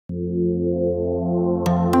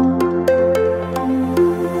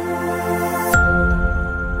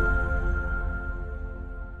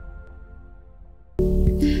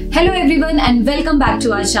everyone and welcome back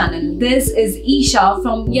to our channel. This is Isha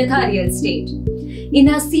from YHATAW Real Estate. In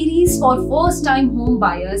our series for first-time home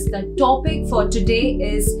buyers, the topic for today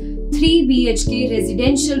is 3 BHK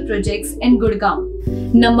residential projects in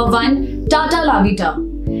Gurgaon. Number 1. Tata La Vida.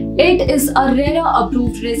 It is a RERA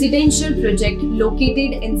approved residential project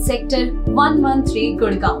located in sector 113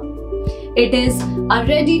 Gurgaon. It is a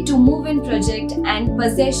ready to move in project and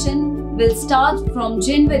possession will start from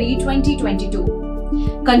January 2022.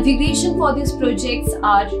 Configuration for these projects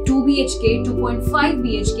are 2 BHK, 2.5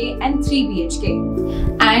 BHK and 3 BHK.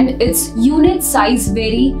 And its unit size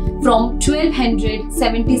vary from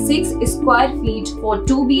 1276 square feet for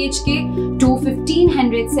 2 BHK to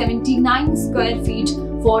 1579 square feet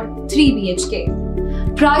for 3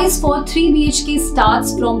 BHK. Price for 3 BHK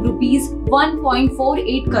starts from rupees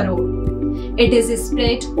 1.48 crore. It is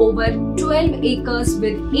spread over 12 acres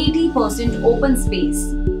with 80% open space.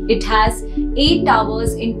 It has 8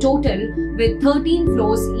 towers in total with 13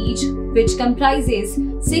 floors each, which comprises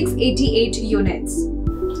 688 units.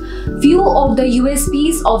 Few of the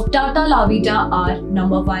USPs of Tata La Vida are: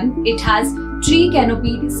 Number 1. It has tree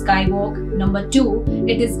canopied skywalk. Number 2.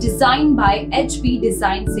 It is designed by HP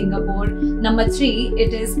Design Singapore. Number 3.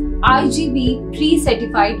 It is IGB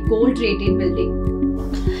pre-certified gold rated building.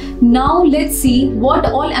 Now let's see what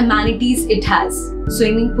all amenities it has.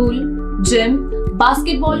 Swimming pool, gym,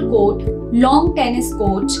 basketball court, long tennis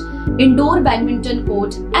court, indoor badminton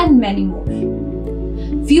court and many more.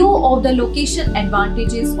 Few of the location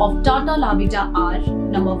advantages of Tata La Vida are: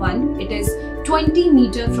 Number 1. It is 20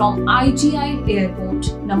 meters from IGI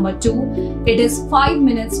airport. Number 2. It is 5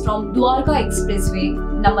 minutes from Dwarka Expressway.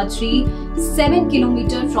 Number 3. 7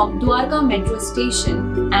 kilometers from Dwarka metro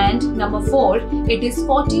station. And number 4. It is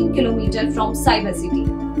 14 kilometers from Cyber City.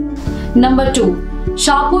 Number 2.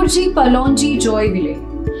 Shapoorji Pallonji Joyville.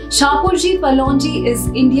 Shapoorji Pallonji is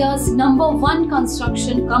India's #1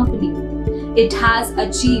 construction company. It has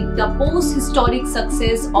achieved the post-historic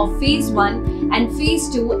success of Phase 1 and Phase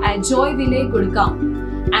 2 at Joyville, Gurgaon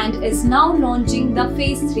and is now launching the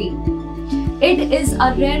Phase 3. It is a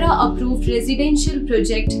RERA approved residential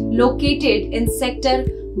project located in Sector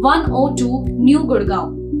 102, New Gurgaon.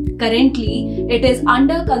 Currently, it is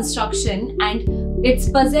under construction and its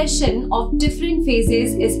possession of different phases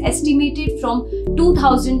is estimated from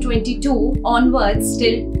 2022 onwards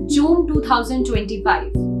till June 2025.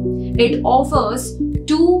 It offers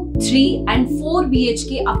 2, 3 and 4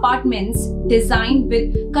 BHK apartments designed with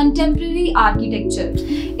contemporary architecture.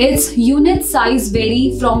 Its unit size vary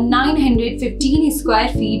from 915 square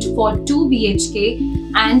feet for 2 BHK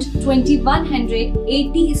and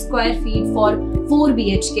 2180 square feet for 4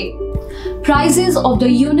 BHK. Prices of the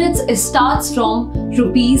units starts from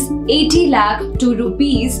rupees 80 lakh to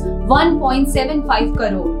rupees 1.75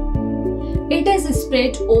 crore. It is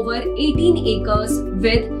spread over 18 acres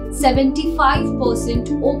with 75%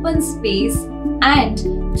 open space and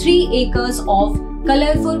 3 acres of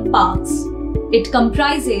colorful parks. It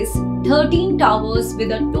comprises 13 towers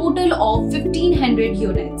with a total of 1500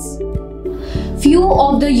 units. Few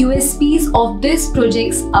of the USPs of these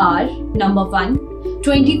projects are: Number 1.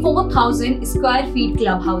 24,000 square feet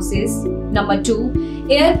clubhouses. Number 2.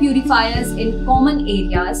 Air purifiers in common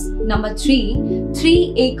areas. Number 3. 3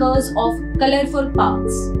 acres of colorful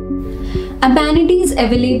parks. Amenities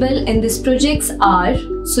available in these projects are: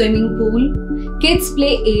 swimming pool, kids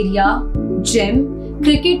play area, gym,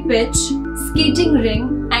 cricket pitch, skating ring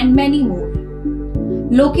and many more.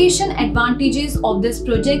 Location advantages of these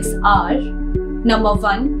projects are: Number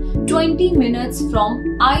 1. 20 minutes from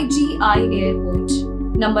IGI airport.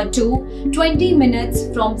 Number 2. 20 minutes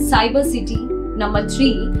from Cyber City. Number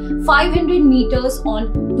 3. 500 meters on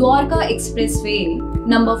Dwarka Expressway.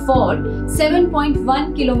 Number 4. 7.1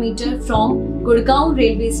 kilometers from Gurgaon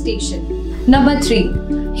railway station. Number 3.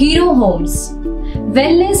 Hero Homes.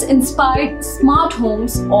 Wellness inspired smart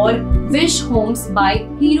homes or Wish Homes by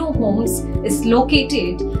Hero Homes is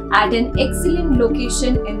located at an excellent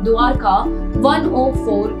location in Dwarka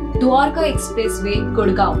 104 Dwarka Expressway,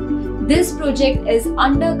 Gurgaon. This project is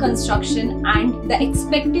under construction and the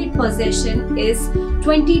expected possession is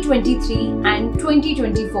 2023 and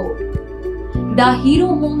 2024. The Hero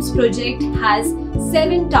Homes project has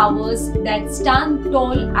 7 towers that stand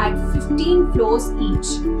tall at 15 floors each,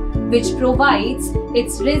 which provides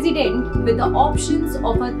its resident with the options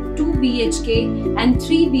of a 2 BHK and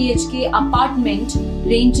 3 BHK apartment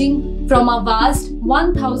ranging from a vast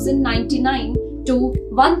 1099 to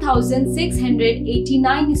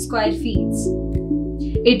 1689 square feet.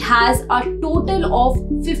 It has a total of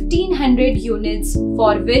 1500 units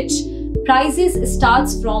for which prices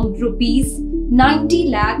starts from rupees 90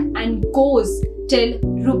 lakh and goes till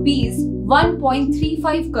rupees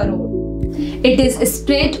 1.35 crore. It is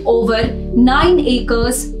spread over 9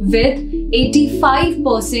 acres with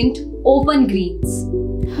 85% open greens.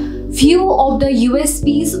 Few of the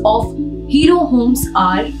USPs of Hero Homes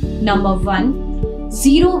are: number 1,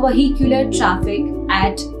 zero vehicular traffic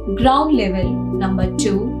at ground level. Number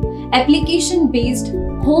 2, application-based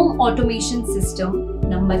home automation system.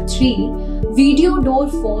 Number 3, video door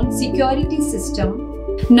phone security system.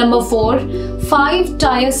 Number 4,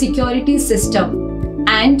 5-tier security system,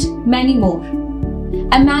 and many more.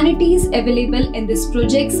 Amenities available in these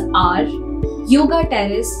projects are yoga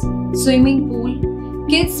terrace, swimming pool,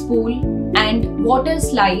 kids pool and water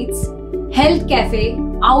slides, health cafe,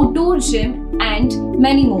 outdoor gym and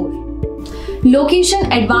many more. Location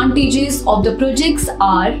advantages of the projects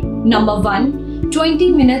are: number 1,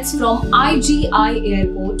 20 minutes from IGI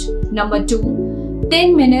airport. Number 2,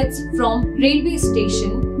 10 minutes from railway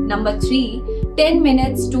station. Number 3, 10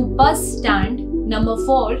 minutes to bus stand. Number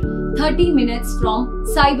 4, 30 minutes from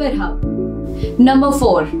Cyber Hub. Number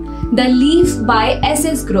 4, The Leaf by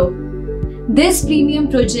SS Group. This premium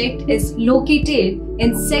project is located in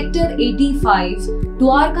Sector 85,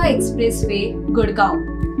 Dwarka Expressway, Gurgaon.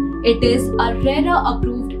 It is a RERA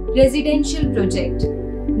approved residential project,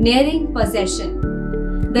 nearing possession.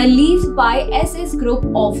 The Leaf by SS Group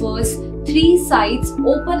offers 3 sites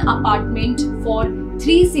open apartment for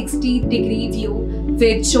 360-degree view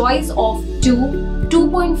with choice of 2,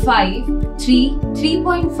 2.5, 3,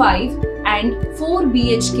 3.5 and 4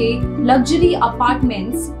 BHK luxury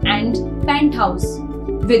apartments and penthouse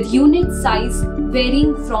with unit size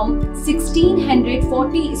varying from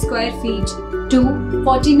 1640 square feet to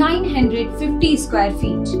 4950 square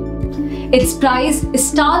feet. Its price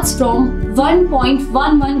starts from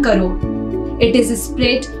 1.11 crore. It is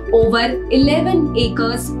spread over 11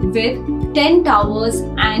 acres with 10 towers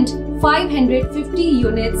and 550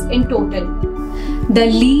 units in total. The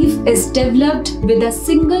Leaf is developed with a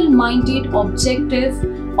single-minded objective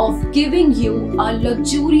of giving you a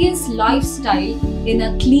luxurious lifestyle in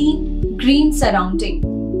a clean, green surrounding.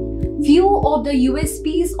 Few of the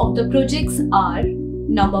USPs of the projects are: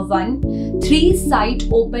 number 1, 3 site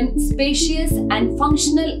open, spacious and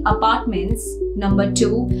functional apartments. Number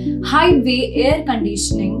 2, highway air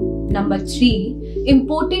conditioning. Number 3,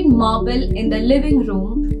 imported marble in the living room.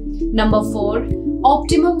 Number 4,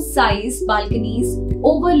 optimum size balconies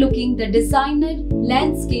overlooking the designer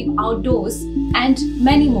landscape outdoors and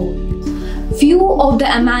many more. Few of the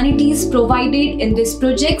amenities provided in these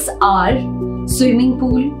projects are: swimming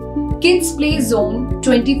pool, kids play zone,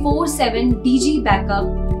 24/7 DG backup,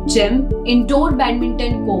 gym, indoor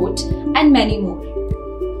badminton court and many more.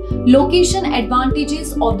 Location advantages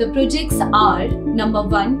of the projects are: number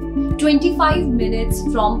 1, 25 minutes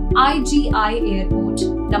from IGI airport.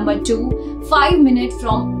 Number 2, 5 minutes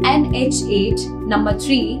from NH8. Number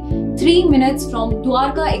 3, 3 minutes from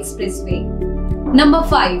Dwarka Expressway. Number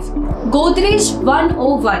 5, Godrej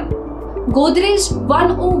 101. Godrej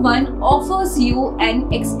 101 offers you an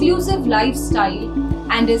exclusive lifestyle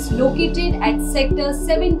and is located at Sector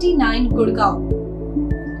 79, Gurgaon.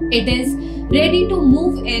 It is ready to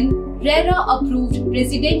move in RERA approved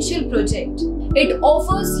residential project. It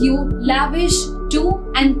offers you lavish 2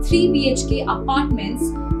 and 3 BHK apartments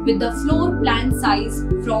with the floor plan size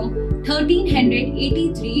from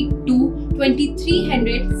 1383 to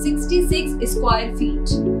 2366 square feet.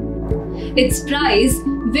 Its price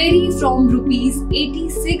vary from rupees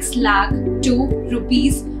 86 lakh to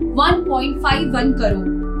rupees 1.51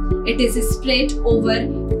 crore. It is spread over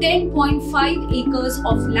 10.5 acres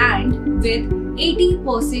of land with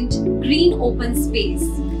 80% green open space.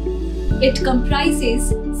 It comprises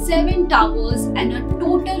 7 towers and a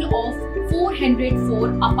total of 404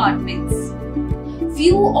 apartments.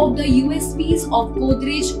 Few of the USPs of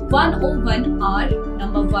Godrej 101 are: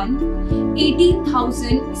 number 1,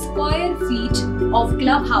 18,000 square feet of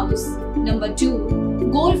clubhouse. Number 2,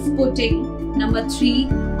 golf putting. Number 3,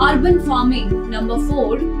 urban farming. Number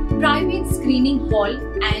 4, private screening hall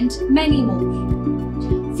and many more.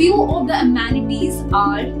 Few of the amenities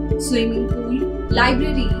are: swimming pool,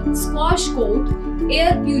 library, squash court,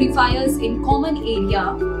 air purifiers in common area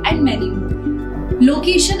and many more.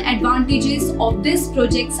 Location advantages of these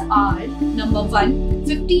projects are: number 1,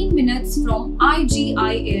 15 minutes from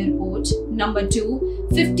IGI airport. Number 2,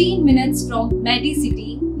 15 minutes from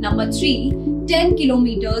Medicity. Number 3, 10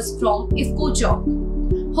 kilometers from IFCO Chowk.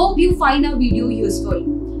 Hope you find our video useful.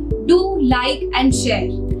 Do like and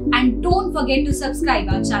share, and don't forget to subscribe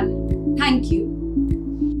our channel. Thank you.